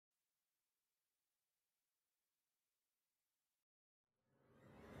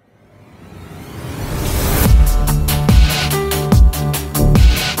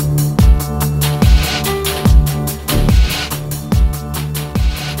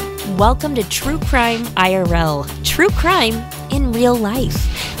welcome to True Crime IRL, True Crime in Real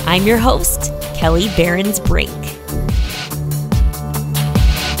Life. I'm your host, Kelly Behrens-Brink.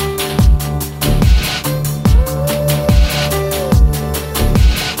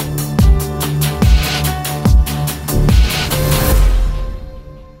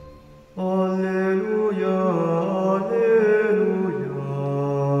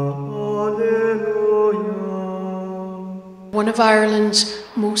 One of Ireland's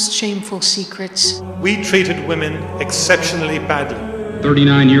most shameful secrets. We treated women exceptionally badly.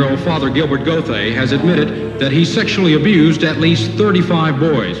 39-year-old Father Gilbert Gothay has admitted that he sexually abused at least 35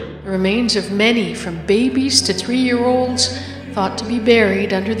 boys. The remains of many, from babies to 3-year-olds, thought to be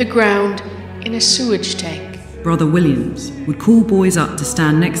buried under the ground in a sewage tank. Brother Williams would call boys up to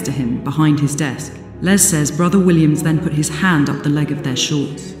stand next to him behind his desk. Les says Brother Williams then put his hand up the leg of their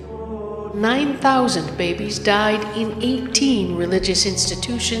shorts. 9,000 babies died in 18 religious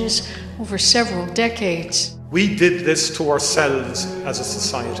institutions over several decades. We did this to ourselves as a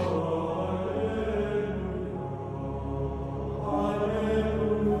society.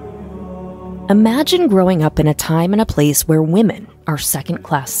 Imagine growing up in a time and a place where women are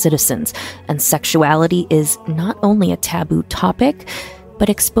second-class citizens and sexuality is not only a taboo topic, but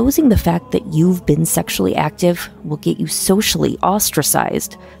exposing the fact that you've been sexually active will get you socially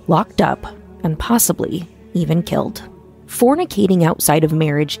ostracized, locked up, and possibly even killed. Fornicating outside of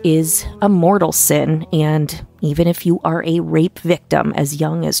marriage is a mortal sin, and even if you are a rape victim as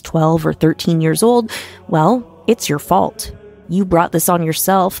young as 12 or 13 years old, well, it's your fault. You brought this on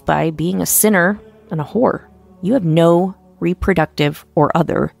yourself by being a sinner and a whore. You have no reproductive or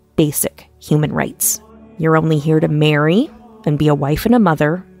other basic human rights. You're only here to marry and be a wife and a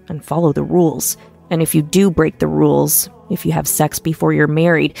mother and follow the rules. And if you do break the rules, if you have sex before you're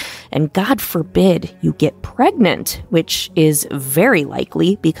married, and God forbid you get pregnant, which is very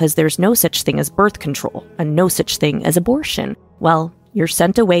likely because there's no such thing as birth control and no such thing as abortion, well, you're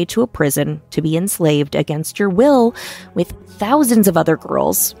sent away to a prison to be enslaved against your will with thousands of other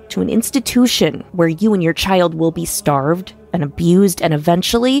girls to an institution where you and your child will be starved and abused, and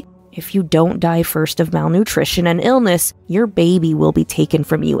eventually, if you don't die first of malnutrition and illness, your baby will be taken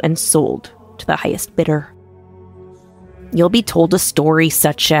from you and sold to the highest bidder. You'll be told a story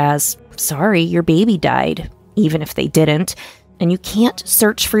such as, sorry, your baby died, even if they didn't, and you can't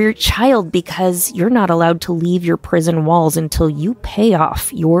search for your child because you're not allowed to leave your prison walls until you pay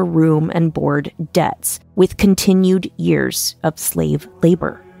off your room and board debts with continued years of slave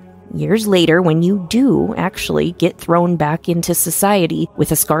labor. Years later, when you do actually get thrown back into society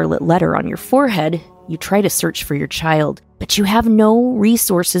with a scarlet letter on your forehead, you try to search for your child, but you have no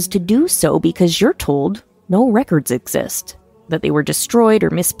resources to do so because you're told no records exist, that they were destroyed or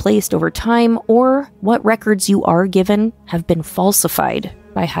misplaced over time, or what records you are given have been falsified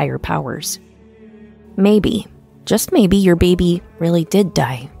by higher powers. Maybe, just maybe, your baby really did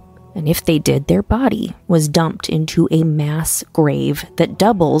die. And if they did, their body was dumped into a mass grave that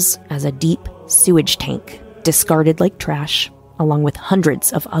doubles as a deep sewage tank, discarded like trash, along with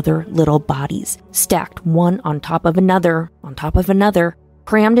hundreds of other little bodies, stacked one on top of another,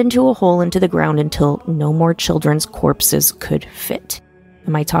 crammed into a hole into the ground until no more children's corpses could fit.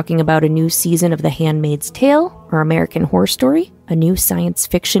 Am I talking about a new season of The Handmaid's Tale or American Horror Story? A new science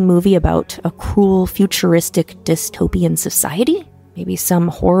fiction movie about a cruel, futuristic, dystopian society? Maybe some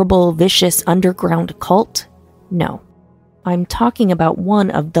horrible, vicious underground cult? No. I'm talking about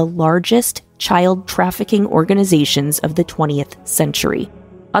one of the largest child trafficking organizations of the 20th century,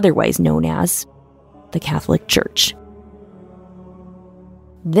 otherwise known as the Catholic Church.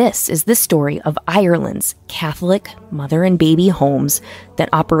 This is the story of Ireland's Catholic mother and baby homes that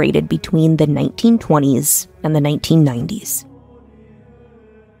operated between the 1920s and the 1990s.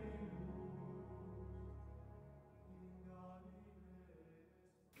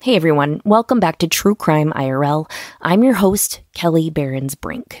 Hey everyone, welcome back to True Crime IRL. I'm your host, Kelly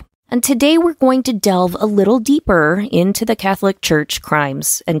Behrens-Brink. And today we're going to delve a little deeper into the Catholic Church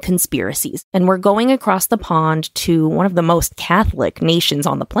crimes and conspiracies. And we're going across the pond to one of the most Catholic nations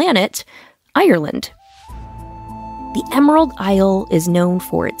on the planet, Ireland. The Emerald Isle is known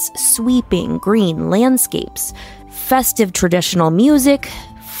for its sweeping green landscapes, festive traditional music,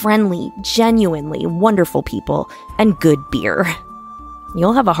 friendly, genuinely wonderful people, and good beer.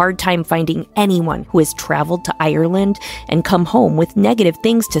 You'll have a hard time finding anyone who has traveled to Ireland and come home with negative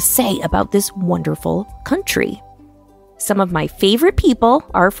things to say about this wonderful country. Some of my favorite people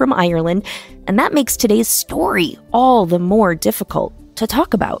are from Ireland, and that makes today's story all the more difficult to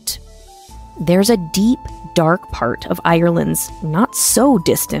talk about. There's a deep, dark part of Ireland's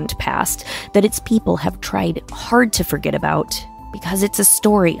not-so-distant past that its people have tried hard to forget about, because it's a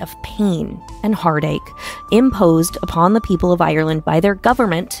story of pain and heartache imposed upon the people of Ireland by their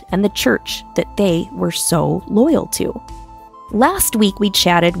government and the church that they were so loyal to. Last week, we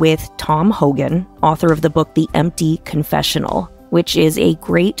chatted with Tom Hogan, author of the book The Empty Confessional, which is a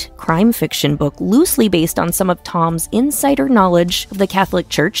great crime fiction book loosely based on some of Tom's insider knowledge of the Catholic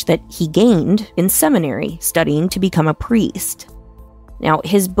Church that he gained in seminary studying to become a priest. Now,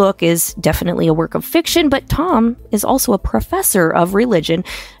 his book is definitely a work of fiction, but Tom is also a professor of religion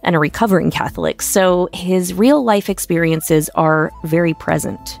and a recovering Catholic, so his real-life experiences are very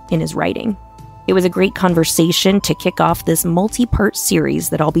present in his writing. It was a great conversation to kick off this multi-part series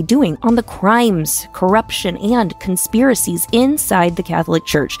that I'll be doing on the crimes, corruption, and conspiracies inside the Catholic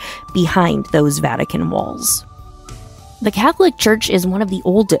Church behind those Vatican walls. The Catholic Church is one of the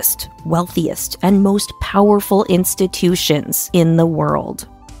oldest, wealthiest, and most powerful institutions in the world.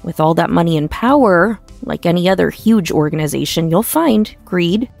 With all that money and power, like any other huge organization, you'll find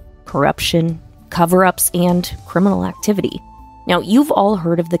greed, corruption, cover-ups, and criminal activity. Now, you've all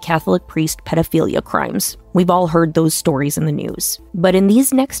heard of the Catholic priest pedophilia crimes. We've all heard those stories in the news. But in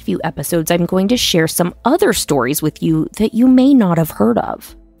these next few episodes, I'm going to share some other stories with you that you may not have heard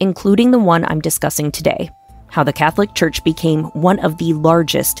of, including the one I'm discussing today, how the Catholic Church became one of the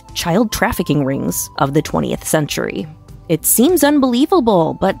largest child trafficking rings of the 20th century. It seems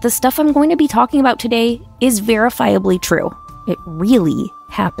unbelievable, but the stuff I'm going to be talking about today is verifiably true. It really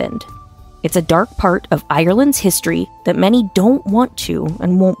happened. It's a dark part of Ireland's history that many don't want to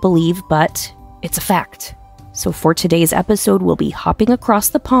and won't believe, but it's a fact. So for today's episode, we'll be hopping across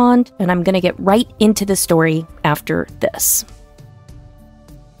the pond, and I'm going to get right into the story after this.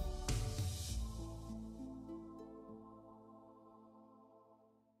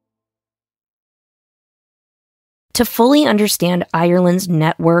 To fully understand Ireland's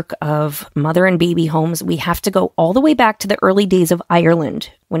network of mother and baby homes, we have to go all the way back to the early days of Ireland,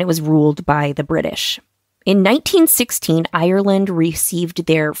 when it was ruled by the British. In 1916, Ireland received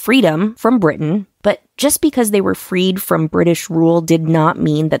their freedom from Britain, but just because they were freed from British rule did not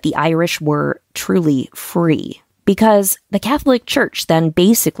mean that the Irish were truly free, because the Catholic Church then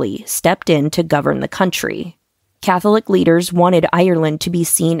basically stepped in to govern the country. Catholic leaders wanted Ireland to be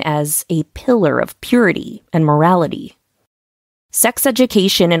seen as a pillar of purity and morality. Sex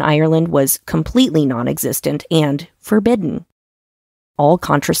education in Ireland was completely non-existent and forbidden. All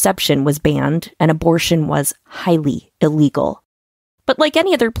contraception was banned and abortion was highly illegal. But like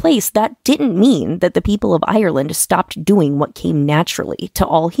any other place, that didn't mean that the people of Ireland stopped doing what came naturally to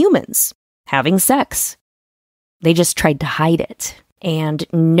all humans, having sex. They just tried to hide it, and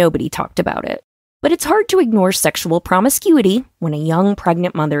nobody talked about it. But it's hard to ignore sexual promiscuity when a young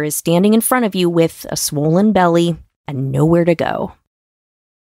pregnant mother is standing in front of you with a swollen belly and nowhere to go.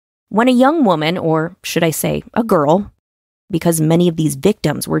 When a young woman, or should I say a girl, because many of these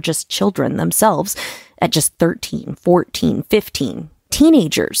victims were just children themselves at just 13, 14, 15,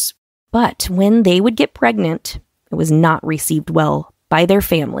 teenagers. But when they would get pregnant, it was not received well by their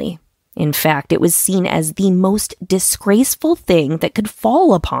family. In fact, it was seen as the most disgraceful thing that could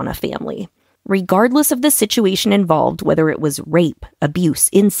fall upon a family. Regardless of the situation involved, whether it was rape, abuse,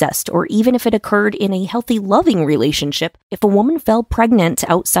 incest, or even if it occurred in a healthy, loving relationship, if a woman fell pregnant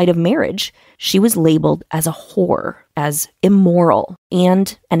outside of marriage, she was labeled as a whore, as immoral,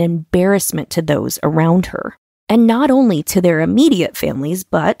 and an embarrassment to those around her. And not only to their immediate families,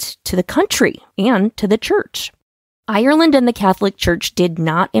 but to the country and to the church. Ireland and the Catholic Church did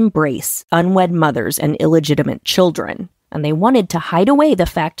not embrace unwed mothers and illegitimate children. And they wanted to hide away the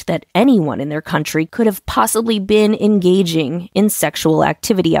fact that anyone in their country could have possibly been engaging in sexual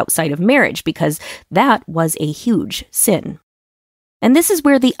activity outside of marriage, because that was a huge sin. And this is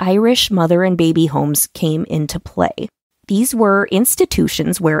where the Irish mother and baby homes came into play. These were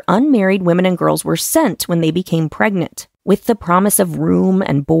institutions where unmarried women and girls were sent when they became pregnant, with the promise of room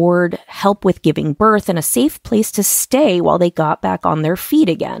and board, help with giving birth, and a safe place to stay while they got back on their feet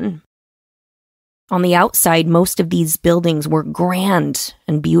again. On the outside, most of these buildings were grand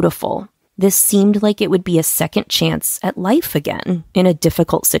and beautiful. This seemed like it would be a second chance at life again in a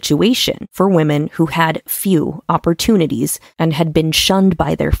difficult situation for women who had few opportunities and had been shunned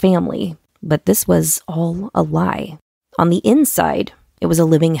by their family. But this was all a lie. On the inside, it was a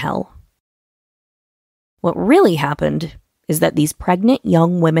living hell. What really happened is that these pregnant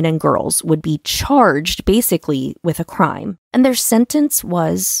young women and girls would be charged basically with a crime, and their sentence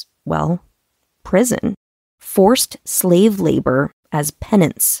was, well, prison, forced slave labor as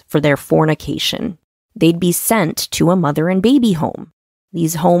penance for their fornication. They'd be sent to a mother and baby home.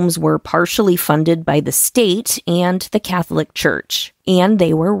 These homes were partially funded by the state and the Catholic Church, and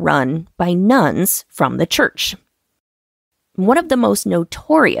they were run by nuns from the church. One of the most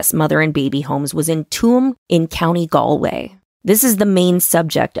notorious mother and baby homes was in Tuam in County Galway. This is the main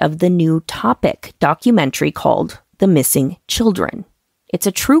subject of the new Topic documentary called The Missing Children. It's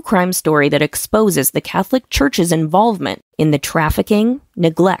a true crime story that exposes the Catholic Church's involvement in the trafficking,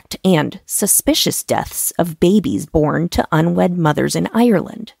 neglect, and suspicious deaths of babies born to unwed mothers in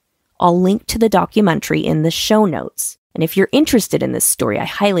Ireland. I'll link to the documentary in the show notes, and if you're interested in this story, I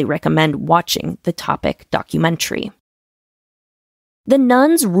highly recommend watching the Topic documentary. The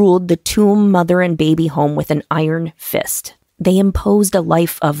nuns ruled the Tuam mother and baby home with an iron fist. They imposed a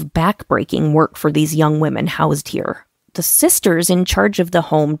life of backbreaking work for these young women housed here. The sisters in charge of the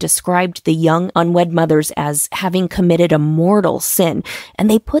home described the young unwed mothers as having committed a mortal sin, and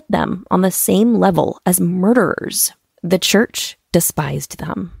they put them on the same level as murderers. The church despised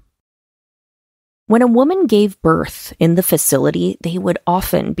them. When a woman gave birth in the facility, they would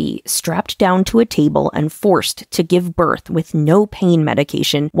often be strapped down to a table and forced to give birth with no pain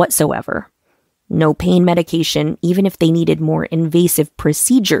medication whatsoever. No pain medication, even if they needed more invasive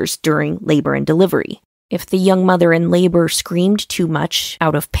procedures during labor and delivery. If the young mother in labor screamed too much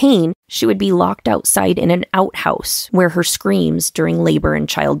out of pain, she would be locked outside in an outhouse where her screams during labor and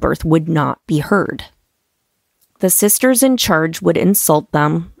childbirth would not be heard. The sisters in charge would insult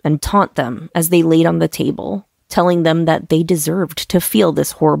them and taunt them as they laid on the table, telling them that they deserved to feel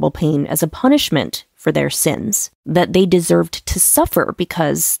this horrible pain as a punishment for their sins, that they deserved to suffer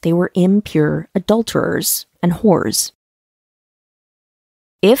because they were impure adulterers and whores.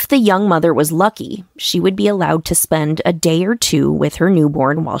 If the young mother was lucky, she would be allowed to spend a day or two with her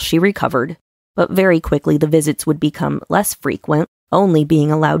newborn while she recovered, but very quickly the visits would become less frequent, only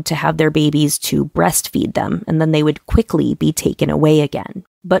being allowed to have their babies to breastfeed them, and then they would quickly be taken away again.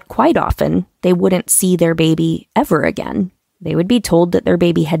 But quite often, they wouldn't see their baby ever again. They would be told that their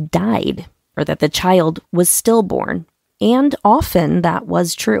baby had died, or that the child was stillborn, and often that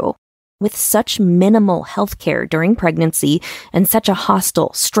was true. With such minimal health care during pregnancy and such a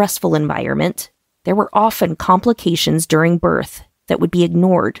hostile, stressful environment, there were often complications during birth that would be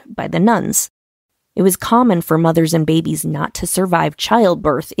ignored by the nuns. It was common for mothers and babies not to survive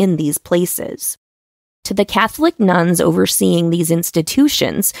childbirth in these places. To the Catholic nuns overseeing these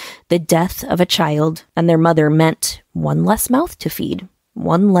institutions, the death of a child and their mother meant one less mouth to feed,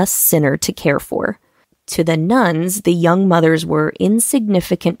 one less sinner to care for. To the nuns, the young mothers were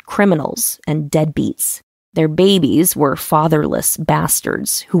insignificant criminals and deadbeats. Their babies were fatherless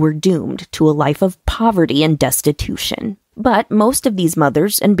bastards who were doomed to a life of poverty and destitution. But most of these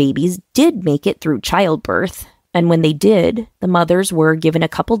mothers and babies did make it through childbirth, and when they did, the mothers were given a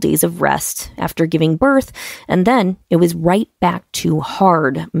couple days of rest after giving birth, and then it was right back to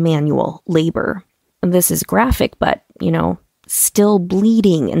hard manual labor. And this is graphic, but, still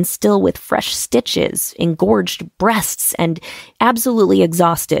bleeding and still with fresh stitches, engorged breasts, and absolutely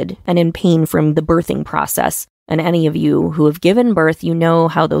exhausted and in pain from the birthing process. And any of you who have given birth, you know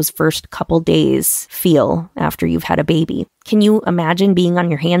how those first couple days feel after you've had a baby. Can you imagine being on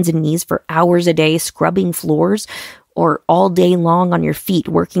your hands and knees for hours a day scrubbing floors, or all day long on your feet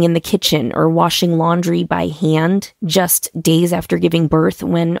working in the kitchen or washing laundry by hand just days after giving birth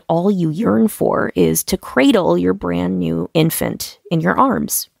when all you yearn for is to cradle your brand new infant in your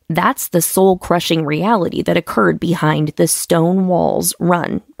arms? That's the soul-crushing reality that occurred behind the stone walls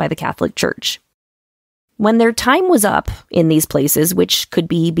run by the Catholic Church. When their time was up in these places, which could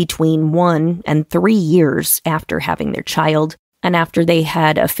be between 1 and 3 years after having their child, and after they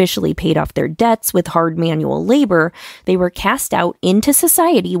had officially paid off their debts with hard manual labor, they were cast out into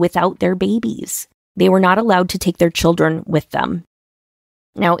society without their babies. They were not allowed to take their children with them.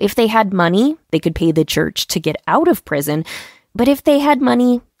 Now, if they had money, they could pay the church to get out of prison, but if they had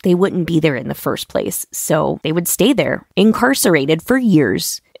money, they wouldn't be there in the first place, so they would stay there, incarcerated for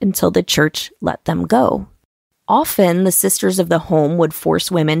years, until the church let them go. Often, the sisters of the home would force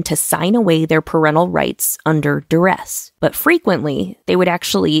women to sign away their parental rights under duress. But frequently, they would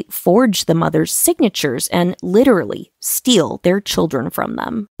actually forge the mother's signatures and literally steal their children from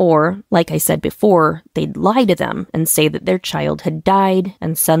them. Or, like I said before, they'd lie to them and say that their child had died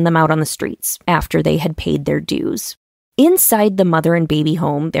and send them out on the streets after they had paid their dues. Inside the mother and baby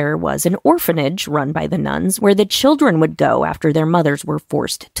home, there was an orphanage run by the nuns where the children would go after their mothers were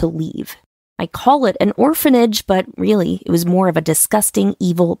forced to leave. I call it an orphanage, but really, it was more of a disgusting,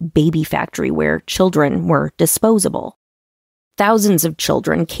 evil baby factory where children were disposable. Thousands of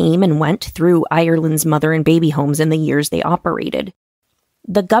children came and went through Ireland's mother and baby homes in the years they operated.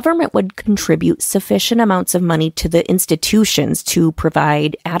 The government would contribute sufficient amounts of money to the institutions to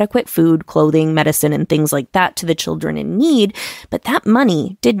provide adequate food, clothing, medicine, and things like that to the children in need, but that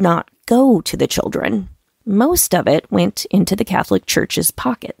money did not go to the children. Most of it went into the Catholic Church's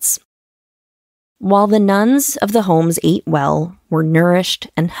pockets. While the nuns of the homes ate well, were nourished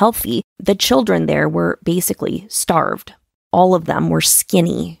and healthy, the children there were basically starved. All of them were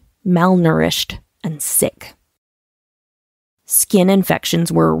skinny, malnourished, and sick. Skin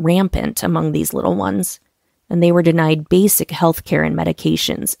infections were rampant among these little ones, and they were denied basic health care and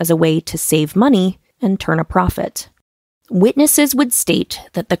medications as a way to save money and turn a profit. Witnesses would state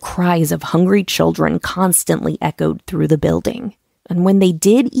that the cries of hungry children constantly echoed through the building, and when they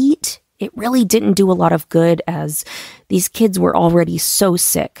did eat, it really didn't do a lot of good, as these kids were already so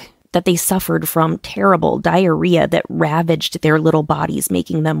sick that they suffered from terrible diarrhea that ravaged their little bodies,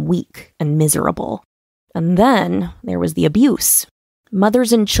 making them weak and miserable. And then there was the abuse.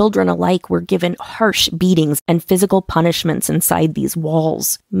 Mothers and children alike were given harsh beatings and physical punishments inside these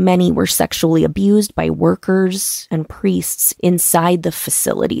walls. Many were sexually abused by workers and priests inside the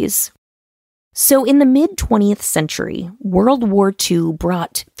facilities. So in the mid-20th century, World War II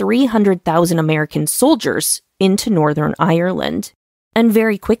brought 300,000 American soldiers into Northern Ireland. And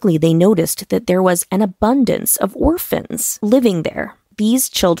very quickly they noticed that there was an abundance of orphans living there. These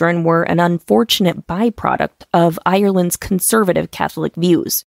children were an unfortunate byproduct of Ireland's conservative Catholic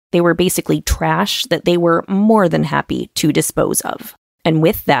views. They were basically trash that they were more than happy to dispose of. And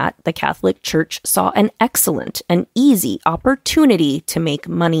with that, the Catholic Church saw an excellent and easy opportunity to make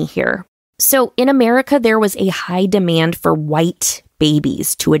money here. So in America, there was a high demand for white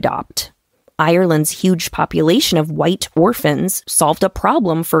babies to adopt. Ireland's huge population of white orphans solved a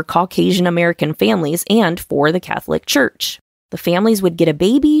problem for Caucasian American families and for the Catholic Church. The families would get a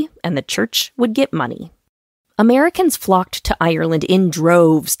baby, and the church would get money. Americans flocked to Ireland in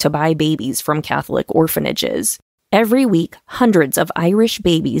droves to buy babies from Catholic orphanages. Every week, hundreds of Irish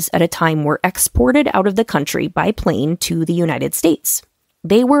babies at a time were exported out of the country by plane to the United States.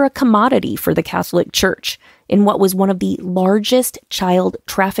 They were a commodity for the Catholic Church in what was one of the largest child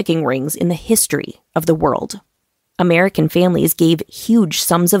trafficking rings in the history of the world. American families gave huge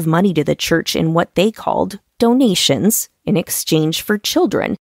sums of money to the church in what they called donations in exchange for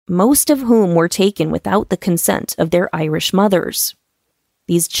children, most of whom were taken without the consent of their Irish mothers.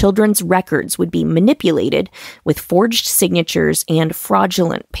 These children's records would be manipulated with forged signatures and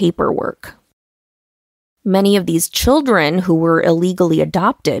fraudulent paperwork. Many of these children who were illegally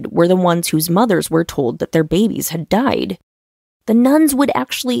adopted were the ones whose mothers were told that their babies had died. The nuns would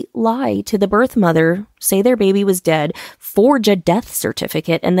actually lie to the birth mother, say their baby was dead, forge a death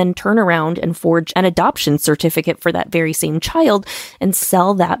certificate, and then turn around and forge an adoption certificate for that very same child and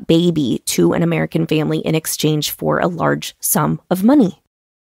sell that baby to an American family in exchange for a large sum of money.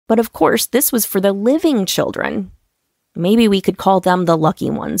 But of course, this was for the living children. Maybe we could call them the lucky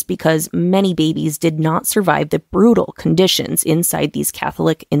ones, because many babies did not survive the brutal conditions inside these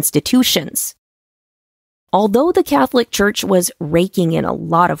Catholic institutions. Although the Catholic Church was raking in a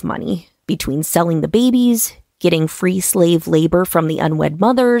lot of money between selling the babies, getting free slave labor from the unwed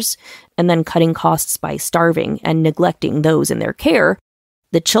mothers, and then cutting costs by starving and neglecting those in their care,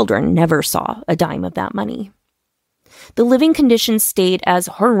 the children never saw a dime of that money. The living conditions stayed as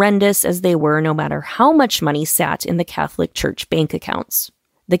horrendous as they were, no matter how much money sat in the Catholic Church bank accounts.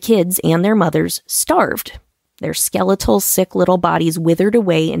 The kids and their mothers starved. Their skeletal, sick little bodies withered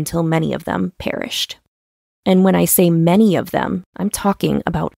away until many of them perished. And when I say many of them, I'm talking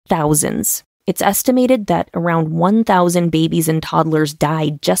about thousands. It's estimated that around 1,000 babies and toddlers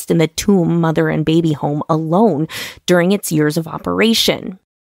died just in the Tuam mother and baby home alone during its years of operation.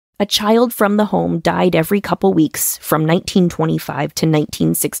 A child from the home died every couple weeks from 1925 to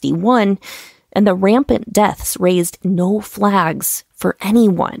 1961, and the rampant deaths raised no flags for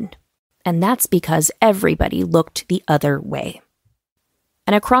anyone. And that's because everybody looked the other way.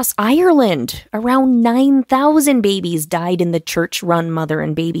 And across Ireland, around 9,000 babies died in the church-run mother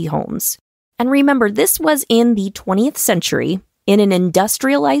and baby homes. And remember, this was in the 20th century, in an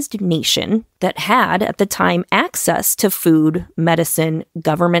industrialized nation that had, at the time, access to food, medicine,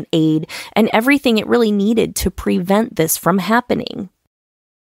 government aid, and everything it really needed to prevent this from happening.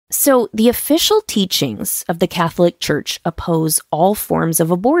 So the official teachings of the Catholic Church oppose all forms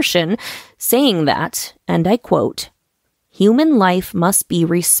of abortion, saying that, and I quote, "Human life must be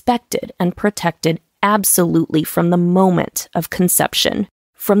respected and protected absolutely from the moment of conception.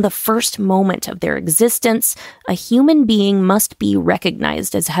 From the first moment of their existence, a human being must be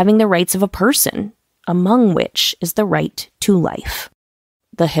recognized as having the rights of a person, among which is the right to life."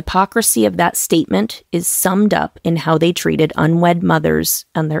 The hypocrisy of that statement is summed up in how they treated unwed mothers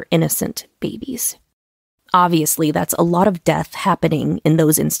and their innocent babies. Obviously, that's a lot of death happening in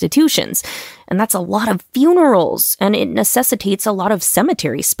those institutions, and that's a lot of funerals, and it necessitates a lot of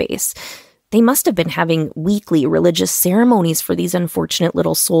cemetery space. They must have been having weekly religious ceremonies for these unfortunate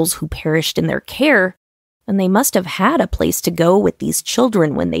little souls who perished in their care, and they must have had a place to go with these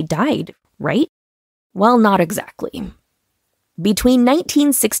children when they died, right? Well, not exactly. Between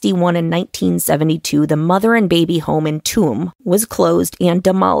 1961 and 1972, the mother and baby home in Tuam was closed and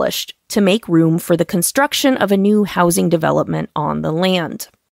demolished to make room for the construction of a new housing development on the land.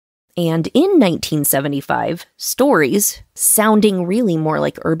 And in 1975, stories, sounding really more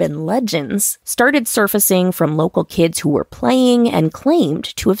like urban legends, started surfacing from local kids who were playing and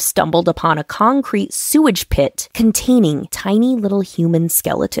claimed to have stumbled upon a concrete sewage pit containing tiny little human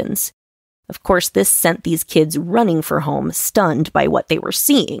skeletons. Of course, this sent these kids running for home, stunned by what they were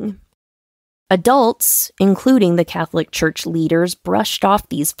seeing. Adults, including the Catholic Church leaders, brushed off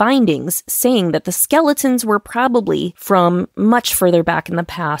these findings, saying that the skeletons were probably from much further back in the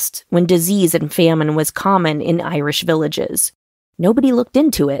past, when disease and famine was common in Irish villages. Nobody looked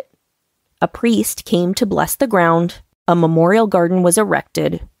into it. A priest came to bless the ground, a memorial garden was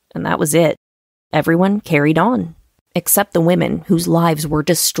erected, and that was it. Everyone carried on, except the women whose lives were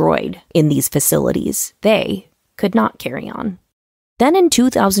destroyed in these facilities. They could not carry on. Then in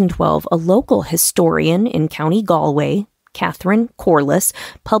 2012, a local historian in County Galway, Catherine Corliss,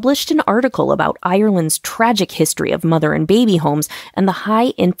 published an article about Ireland's tragic history of mother and baby homes and the high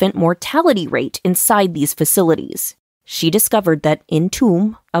infant mortality rate inside these facilities. She discovered that in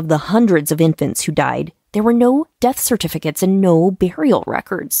Tuam, of the hundreds of infants who died, there were no death certificates and no burial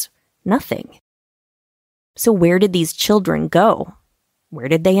records. Nothing. So where did these children go? Where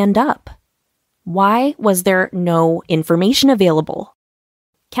did they end up? Why was there no information available?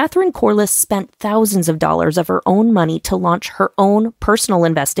 Catherine Corliss spent thousands of dollars of her own money to launch her own personal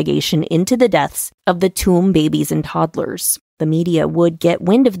investigation into the deaths of the Tuam babies and toddlers. The media would get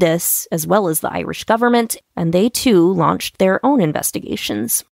wind of this, as well as the Irish government, and they too launched their own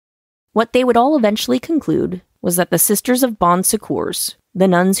investigations. What they would all eventually conclude was that the Sisters of Bon Secours, the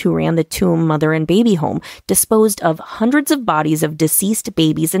nuns who ran the Tuam mother and baby home, disposed of hundreds of bodies of deceased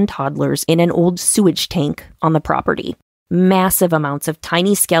babies and toddlers in an old sewage tank on the property. Massive amounts of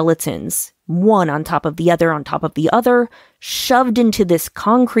tiny skeletons, one on top of the other, shoved into this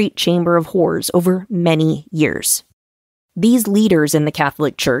concrete chamber of horrors over many years. These leaders in the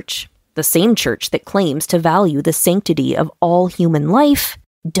Catholic Church, the same church that claims to value the sanctity of all human life,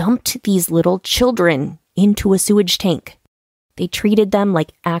 dumped these little children into a sewage tank. They treated them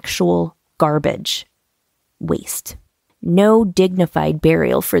like actual garbage. Waste. No dignified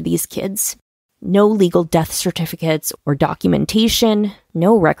burial for these kids. No legal death certificates or documentation.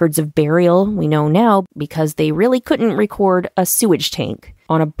 No records of burial, we know now, because they really couldn't record a sewage tank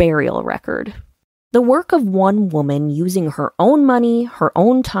on a burial record. The work of one woman using her own money, her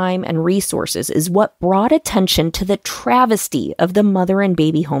own time, and resources is what brought attention to the travesty of the mother and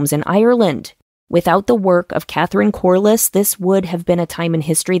baby homes in Ireland. Without the work of Catherine Corliss, this would have been a time in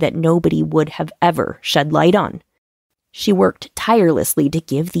history that nobody would have ever shed light on. She worked tirelessly to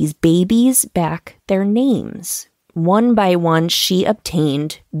give these babies back their names. One by one, she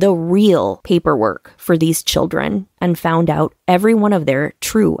obtained the real paperwork for these children and found out every one of their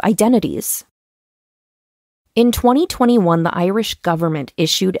true identities. In 2021, the Irish government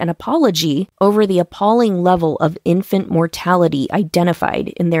issued an apology over the appalling level of infant mortality identified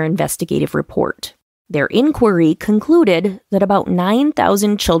in their investigative report. Their inquiry concluded that about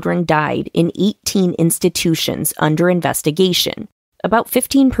 9,000 children died in 18 institutions under investigation. About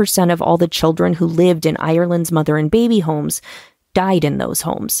 15% of all the children who lived in Ireland's mother and baby homes died in those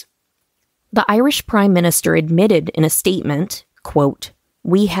homes. The Irish Prime Minister admitted in a statement, quote,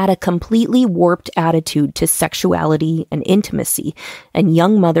 "We had a completely warped attitude to sexuality and intimacy, and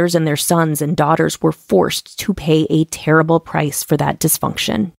young mothers and their sons and daughters were forced to pay a terrible price for that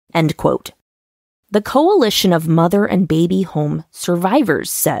dysfunction." End quote. The Coalition of Mother and Baby Home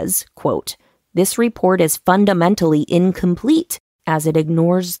Survivors says, quote, "This report is fundamentally incomplete as it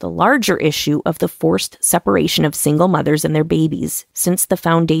ignores the larger issue of the forced separation of single mothers and their babies since the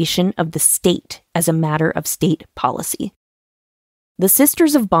foundation of the state as a matter of state policy." The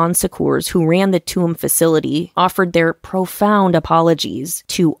Sisters of Bon Secours, who ran the Tuam facility, offered their profound apologies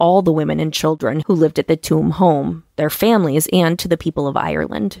to all the women and children who lived at the Tuam home, their families, and to the people of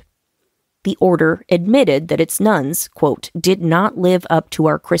Ireland. The order admitted that its nuns, quote, "did not live up to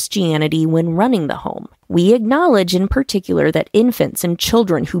our Christianity when running the home. We acknowledge in particular that infants and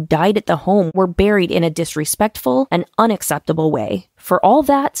children who died at the home were buried in a disrespectful and unacceptable way. For all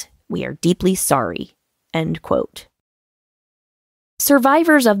that, we are deeply sorry." End quote.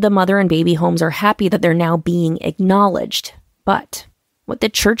 Survivors of the mother and baby homes are happy that they're now being acknowledged, but what the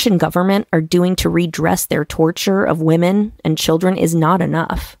church and government are doing to redress their torture of women and children is not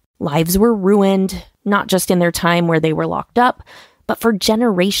enough. Lives were ruined, not just in their time where they were locked up, but for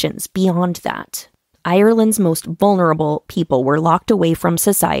generations beyond that. Ireland's most vulnerable people were locked away from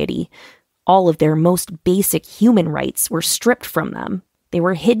society. All of their most basic human rights were stripped from them. They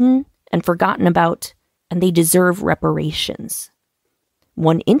were hidden and forgotten about, and they deserve reparations.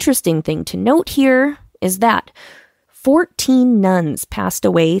 One interesting thing to note here is that 14 nuns passed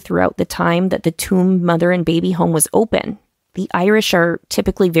away throughout the time that the Tuam mother and baby home was open. The Irish are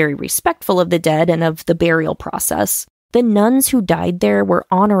typically very respectful of the dead and of the burial process. The nuns who died there were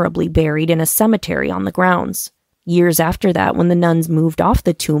honorably buried in a cemetery on the grounds. Years after that, when the nuns moved off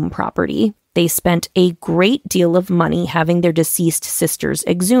the Tuam property, they spent a great deal of money having their deceased sisters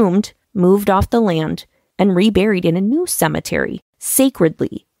exhumed, moved off the land, and reburied in a new cemetery,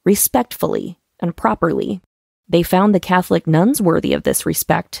 sacredly, respectfully, and properly. They found the Catholic nuns worthy of this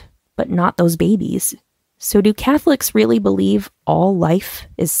respect, but not those babies. So do Catholics really believe all life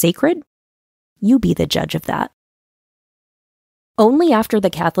is sacred? You be the judge of that. Only after the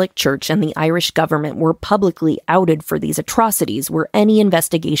Catholic Church and the Irish government were publicly outed for these atrocities were any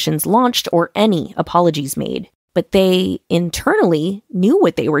investigations launched or any apologies made. But they, internally, knew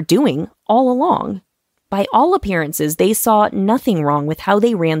what they were doing all along. By all appearances, they saw nothing wrong with how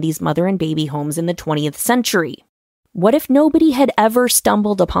they ran these mother and baby homes in the 20th century. What if nobody had ever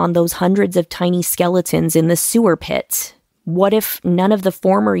stumbled upon those hundreds of tiny skeletons in the sewer pit? What if none of the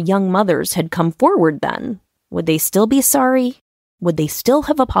former young mothers had come forward then? Would they still be sorry? Would they still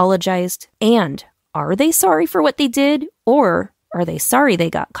have apologized? And are they sorry for what they did, or are they sorry they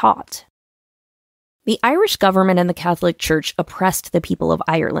got caught? The Irish government and the Catholic Church oppressed the people of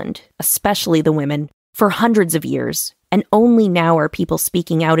Ireland, especially the women, for hundreds of years, and only now are people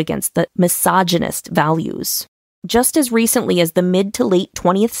speaking out against the misogynist values. Just as recently as the mid to late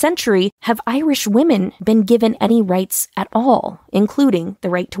 20th century, have Irish women been given any rights at all, including the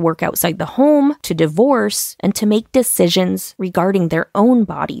right to work outside the home, to divorce, and to make decisions regarding their own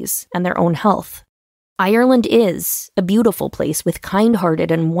bodies and their own health. Ireland is a beautiful place with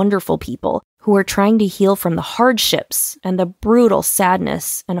kind-hearted and wonderful people who are trying to heal from the hardships and the brutal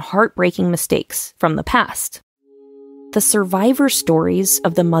sadness and heartbreaking mistakes from the past. The survivor stories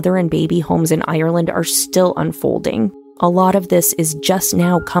of the mother and baby homes in Ireland are still unfolding. A lot of this is just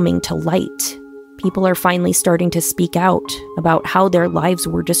now coming to light. People are finally starting to speak out about how their lives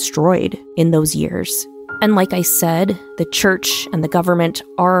were destroyed in those years. And like I said, the church and the government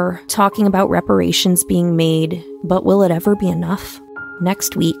are talking about reparations being made, but will it ever be enough?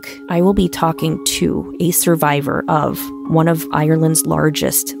 Next week, I will be talking to a survivor of one of Ireland's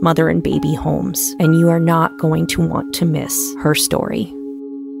largest mother and baby homes, and you are not going to want to miss her story.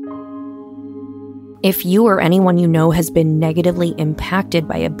 If you or anyone you know has been negatively impacted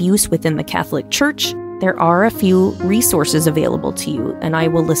by abuse within the Catholic Church, there are a few resources available to you, and I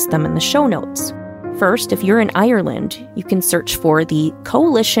will list them in the show notes. First, if you're in Ireland, you can search for the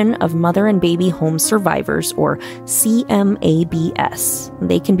Coalition of Mother and Baby Home Survivors, or CMABS.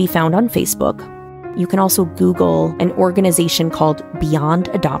 They can be found on Facebook. You can also Google an organization called Beyond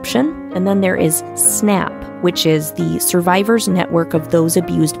Adoption, and then there is SNAP, which is the Survivors Network of Those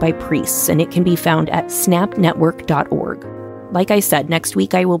Abused by Priests, and it can be found at snapnetwork.org. Like I said, next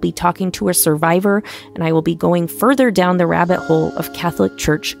week I will be talking to a survivor, and I will be going further down the rabbit hole of Catholic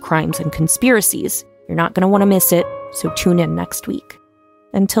Church crimes and conspiracies. You're not going to want to miss it, so tune in next week.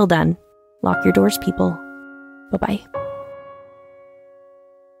 Until then, lock your doors, people. Bye-bye.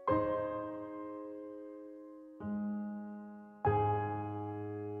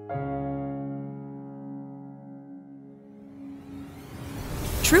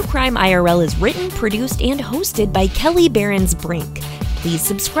 True Crime IRL is written, produced, and hosted by Kelly Behrens-Brink. Please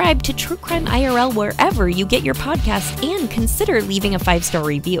subscribe to True Crime IRL wherever you get your podcasts and consider leaving a 5-star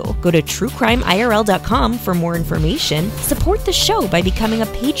review. Go to truecrimeirl.com for more information. Support the show by becoming a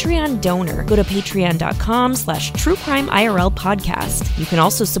Patreon donor. Go to patreon.com/truecrimeirl podcast. You can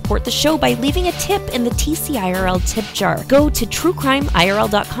also support the show by leaving a tip in the TCIRL tip jar. Go to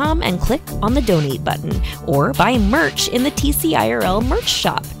truecrimeirl.com and click on the donate button, or buy merch in the TCIRL merch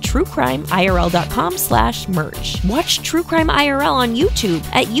shop. truecrimeirl.com/merch. Watch True Crime IRL on YouTube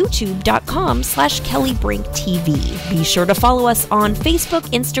at youtube.com/KellyBrinkTV. Be sure to follow us on Facebook,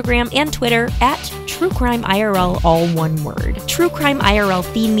 Instagram, and Twitter at True Crime IRL, all one word. True Crime IRL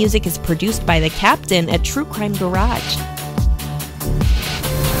theme music is produced by The Captain at True Crime Garage.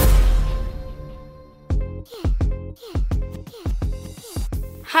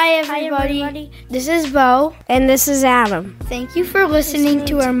 Hi everybody, this is Bo. And this is Adam. Thank you for listening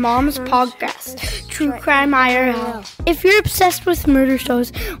to our mom's podcast, True Crime IRL. If you're obsessed with murder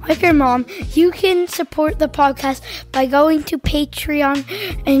shows like your mom, you can support the podcast by going to Patreon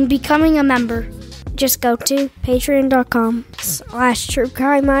and becoming a member. Just go to patreon.com/True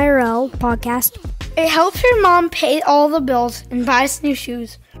Crime IRL podcast. It helps your mom pay all the bills and buy us new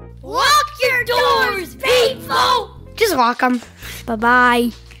shoes. Lock your doors, people! Just lock them.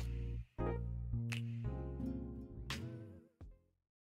 Bye-bye.